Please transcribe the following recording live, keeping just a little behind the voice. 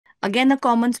Again, a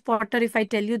common spotter, if I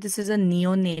tell you this is a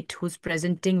neonate who's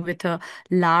presenting with a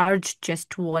large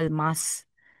chest wall mass.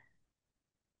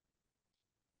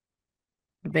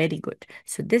 Very good.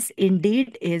 So this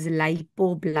indeed is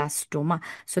lipoblastoma.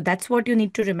 So that's what you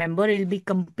need to remember. It'll be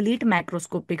complete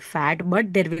macroscopic fat,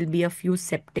 but there will be a few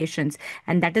septations.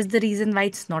 And that is the reason why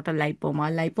it's not a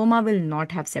lipoma. Lipoma will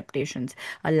not have septations.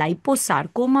 A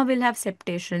liposarcoma will have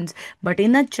septations. But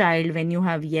in a child, when you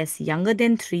have, yes, younger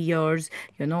than 3 years,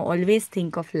 always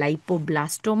think of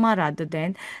lipoblastoma rather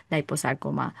than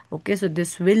liposarcoma. Okay, so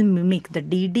this will mimic, the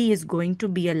DD is going to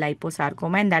be a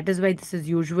liposarcoma, and that is why this is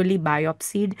usually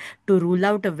biopsied to rule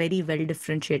out a very well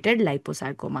differentiated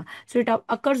liposarcoma. So it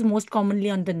occurs most commonly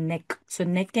on the neck. So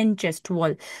neck and chest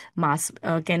wall mass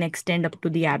can extend up to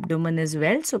the abdomen as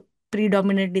well. So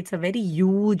predominantly it's a very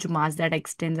huge mass that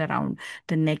extends around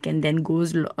the neck and then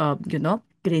goes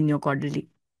craniocaudally.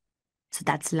 So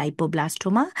that's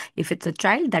lipoblastoma. If it's a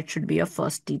child, that should be a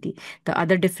first TT. The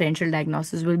other differential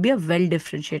diagnosis will be a well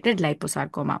differentiated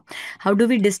liposarcoma. How do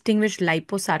we distinguish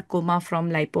liposarcoma from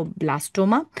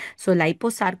lipoblastoma? So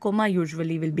liposarcoma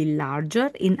usually will be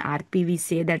larger. In RP, we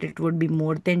say that it would be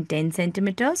more than 10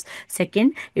 centimeters.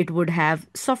 Second, it would have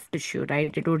soft tissue,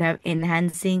 right? It would have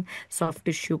enhancing soft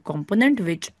tissue component,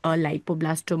 which a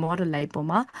lipoblastoma or a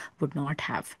lipoma would not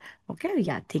have. Okay,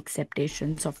 yeah, thick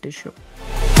septation, soft tissue.